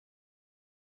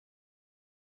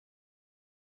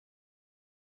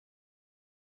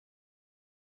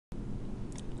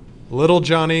Little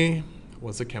Johnny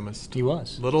was a chemist. He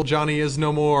was. Little Johnny is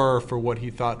no more, for what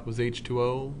he thought was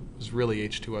H2O was really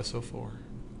H2SO4.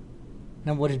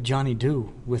 Now, what did Johnny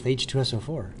do with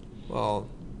H2SO4? Well,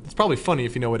 it's probably funny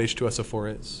if you know what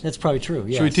H2SO4 is. That's probably true,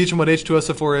 yes. Should we teach them what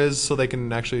H2SO4 is so they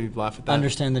can actually laugh at that?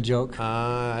 Understand the joke?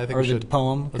 I think or we should. the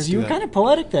poem? Because you were that. kind of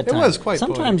poetic that time. It was quite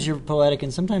Sometimes poetic. you're poetic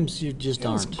and sometimes you just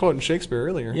I was aren't. quoting Shakespeare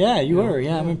earlier. Yeah, you were.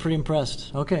 Yeah, I'm pretty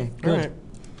impressed. Okay, good. All right.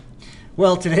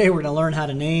 Well, today we're going to learn how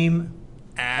to name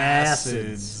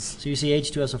Acids. So you see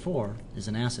H2SO4 is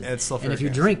an acid. It's sulfuric and if you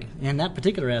acid. drink, and that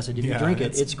particular acid, if you drink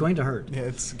it, it's going to hurt. Yeah,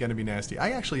 it's going to be nasty.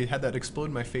 I actually had that explode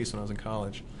in my face when I was in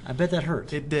college. I bet that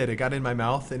hurt. It did. It got in my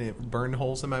mouth, and it burned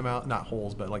holes in my mouth. Not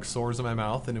holes, but like sores in my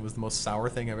mouth, and it was the most sour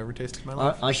thing I've ever tasted in my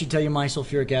life. I should tell you my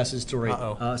sulfuric acid story.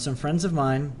 Some friends of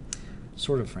mine,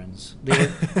 sort of friends, they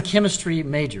were chemistry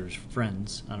majors,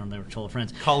 friends. I don't know, they were total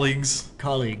friends. Colleagues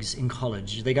in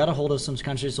college. They got a hold of some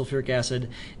concentrated sulfuric acid,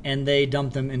 and they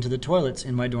dumped them into the toilets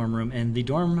in my dorm room, and the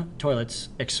dorm toilets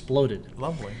exploded.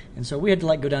 Lovely. And so we had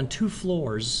to go down 2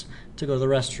 floors to go to the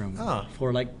restroom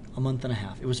for like a month and a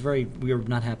half. It was we were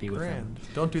not happy with them.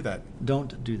 Don't do that.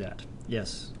 Don't do that.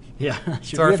 Yes. Yeah.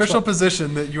 It's our official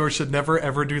position that you should never,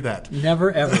 ever do that.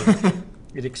 Never, ever.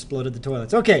 It exploded the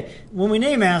toilets. Okay, when we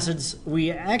name acids,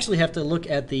 we actually have to look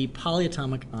at the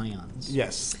polyatomic ions.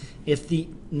 Yes. If the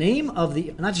name of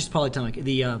the, not just polyatomic,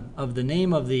 the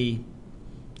name of the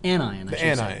anion, I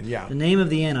should say. Yeah. The name of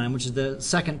the anion, which is the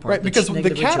second part. Right, because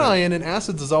the cation in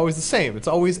acids is always the same. It's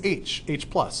always H+.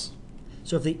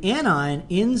 So if the anion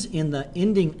ends in the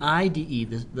ending IDE,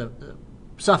 the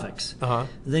suffix,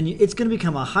 then it's going to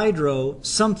become a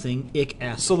hydro-something-ic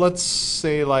acid. So let's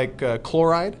say like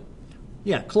chloride?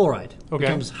 Yeah, chloride. Okay.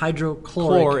 Becomes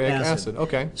hydrochloric acid.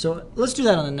 Okay. So let's do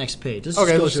that on the next page. Let's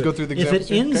just go through the examples.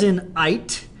 If it ends in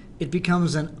ite, it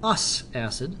becomes an us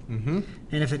acid. And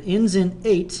if it ends in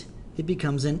ate, it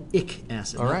becomes an ic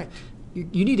acid. All right.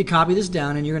 You need to copy this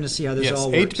down, and you're going to see how this all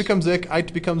works. Ate becomes ic,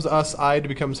 ite becomes us, ide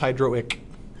becomes hydroic.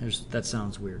 That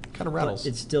sounds weird. Kind of rattles. But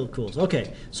it's still cool.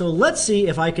 Okay, so let's see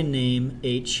if I can name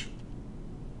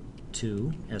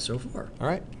H2SO4. All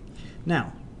right.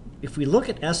 Now, if we look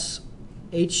at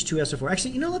H2SO4.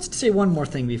 Actually, let's say one more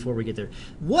thing before we get there.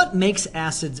 What makes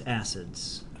acids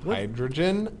acids?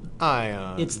 Hydrogen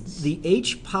ions. It's the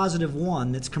H positive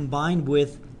one that's combined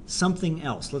with something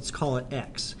else. Let's call it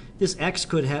X. This X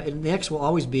could have, and the X will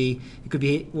always be, it could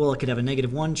have a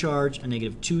 -1 charge, a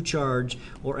 -2 charge,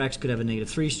 or X could have a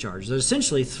 -3 charge. There's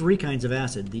essentially 3 kinds of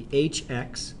acid, the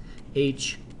HX,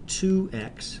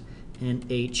 H2X, and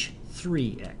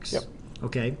H3X. Yep.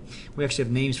 Okay, we actually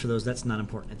have names for those. That's not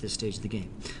important at this stage of the game.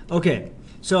 Okay,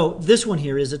 so this one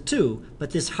here is a 2, but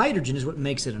this hydrogen is what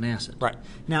makes it an acid. Right.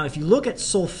 Now, if you look at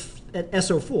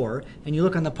SO4 and you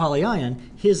look on the polyion,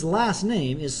 his last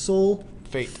name is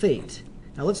sulfate.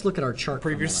 Now let's look at our chart.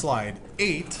 Previous slide.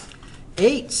 8.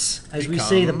 Eights, as we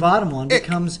say, the bottom one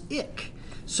becomes ic.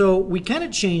 So we kind of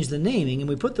change the naming and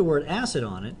we put the word acid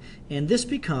on it, and this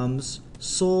becomes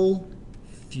sulfuric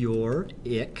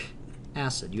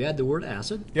acid. You add the word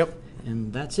acid. Yep.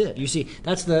 And that's it. You see,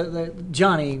 that's the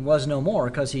Johnny was no more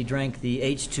because he drank the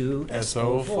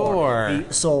H2SO4,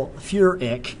 the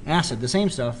sulfuric acid, the same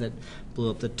stuff that blew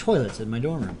up the toilets in my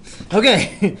dorm room.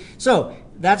 Okay, so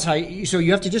that's how. So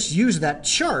you have to just use that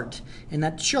chart, and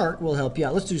that chart will help you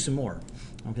out. Let's do some more.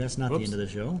 Okay, that's not the end of the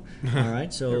show. All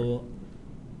right, so.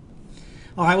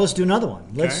 All right, let's do another one.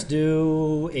 Okay. Let's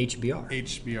do HBr.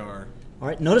 HBr. All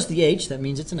right, notice the H, that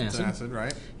means it's an acid. It's an acid,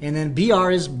 right. And then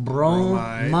Br is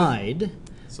bromide.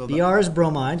 So Br is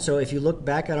bromide, so if you look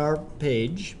back at our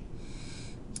page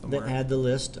that had the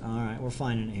list, all right, we're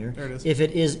finding it here. There it is. If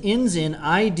it ends in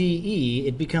IDE,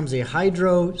 it becomes a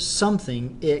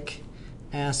hydro-something-ic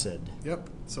acid. Yep,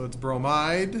 so it's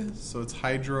bromide, so it's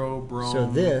hydrobrom.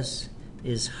 So this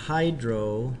is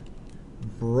hydrobromic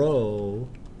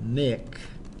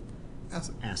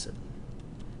acid.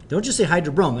 Don't just say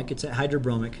hydrobromic, it's a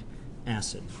hydrobromic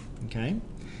acid, okay?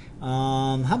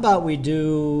 How about we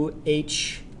do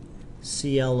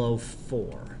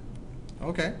HClO4?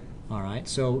 Okay. All right,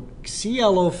 so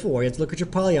ClO4, let's look at your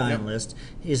polyion list.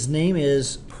 His name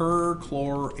is?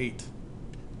 Perchlorate.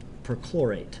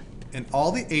 Perchlorate. And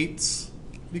all the 8s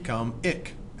become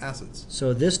ic acids.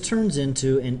 So this turns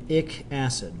into an ic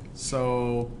acid.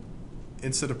 So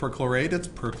instead of perchlorate, it's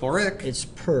perchloric. It's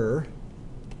perchloric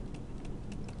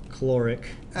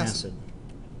acid.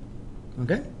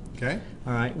 Okay? Okay.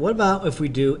 All right, what about if we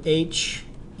do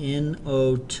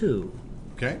HNO2?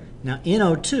 Okay. Now,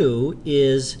 NO2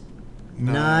 is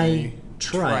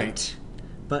nitrite.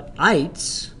 But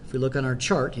ites, if we look on our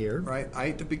chart here. Right,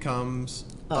 ite becomes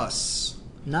us.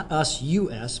 Not us,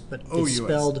 US, but O-U-S. it's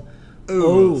spelled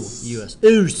O-U-S.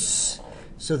 Oos.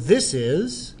 So this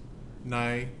is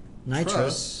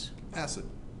nitrous acid.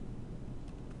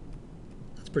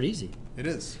 That's pretty easy. It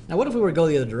is. Now, what if we were to go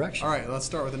the other direction? All right, let's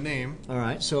start with a name. All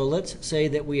right, so let's say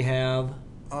that we have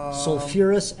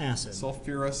sulfurous acid.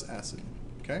 Sulfurous acid.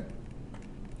 Okay.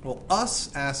 Well,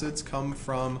 us acids come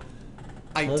from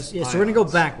ite. Well, so we're going to go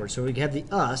backwards. So we have the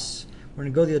us. We're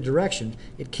going to go the other direction.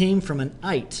 It came from an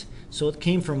ite. So it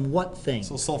came from what thing?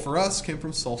 So sulfurous came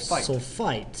from sulfite.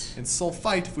 Sulfite. And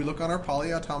sulfite, if we look on our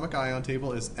polyatomic ion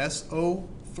table, is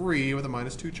SO3 with a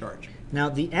 -2 charge. Now,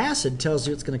 the acid tells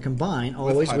you it's going to combine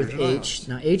always with H. ions.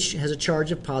 Now, H has a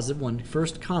charge of +1,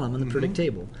 first column in the periodic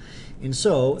table. And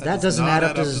so that doesn't add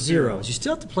up to zeros. You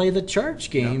still have to play the charge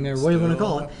game, or what do you want to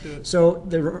call it. So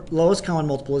the lowest common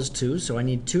multiple is 2, so I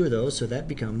need 2 of those, so that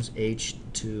becomes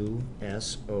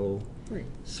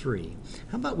H2SO3.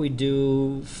 How about we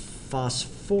do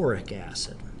phosphoric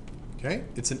acid? Okay,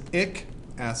 it's an ic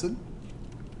acid.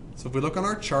 So if we look on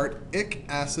our chart, ic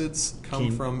acids come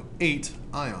from 8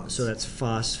 ions. So that's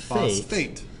phosphate.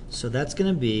 Phosphate. So that's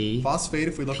going to be phosphate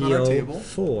if we look on our table.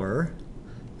 PO4.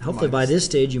 Hopefully by this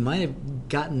stage you might have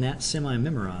gotten that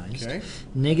semi-memorized. Okay.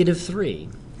 -3.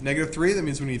 -3, that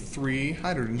means we need 3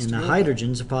 hydrogens. And the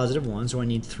hydrogen's a +1, so I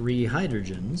need 3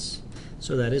 hydrogens.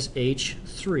 So that is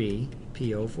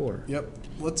H3PO4. Yep.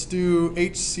 Let's do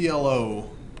HClO.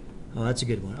 Oh, that's a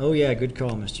good one. Oh, yeah, good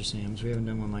call, Mr. Sams. We haven't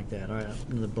done one like that. All right,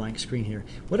 another blank screen here.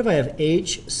 What if I have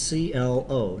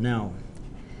HClO? Now,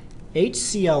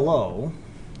 HClO,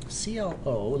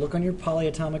 look on your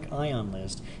polyatomic ion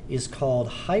list, is called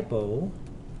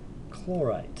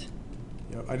hypochlorite.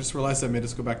 Yep. I just realized I made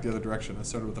us go back the other direction. I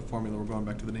started with the formula. We're going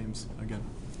back to the names again.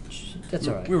 That's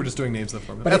all right. We were just doing names of the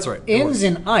formula. But that's all right. It ends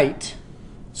in ite,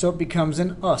 so it becomes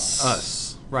an us.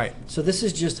 Us. Right. So this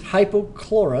is just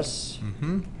hypochlorous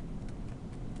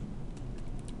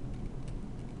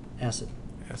acid.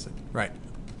 Right.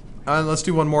 Let's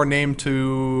do one more name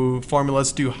to formula.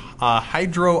 Let's do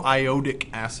hydroiodic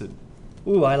acid.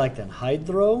 Ooh, I like that.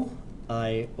 Hydroiodic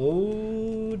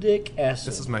acid.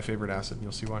 This is my favorite acid.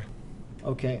 You'll see why.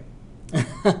 Okay.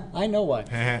 I know why.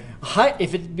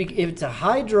 If it's a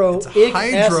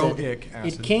hydroic acid,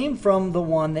 it came from the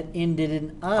one that ended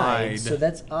in ide. So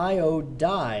that's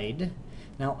iodide.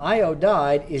 Now,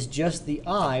 iodide is just the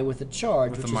I with a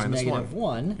charge, which is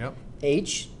 -1. Yep.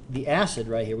 H, the acid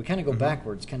right here, we kind of go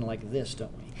backwards, kind of like this,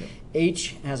 don't we? Yep.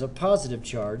 H has a positive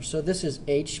charge, so this is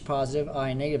H positive,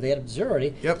 I negative. They add up to 0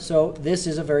 already. Yep. So this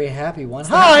is a very happy one. It's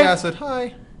Hi! acid.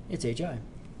 Hi. It's HI.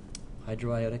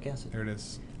 Hydroiodic acid. There it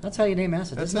is. That's how you name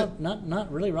acid. That's it's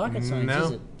not really rocket science,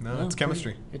 is it? No, it's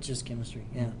chemistry. It's just chemistry.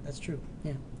 Yeah, that's true.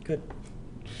 Yeah, good.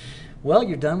 Well,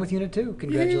 you're done with Unit 2.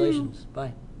 Congratulations.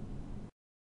 Bye.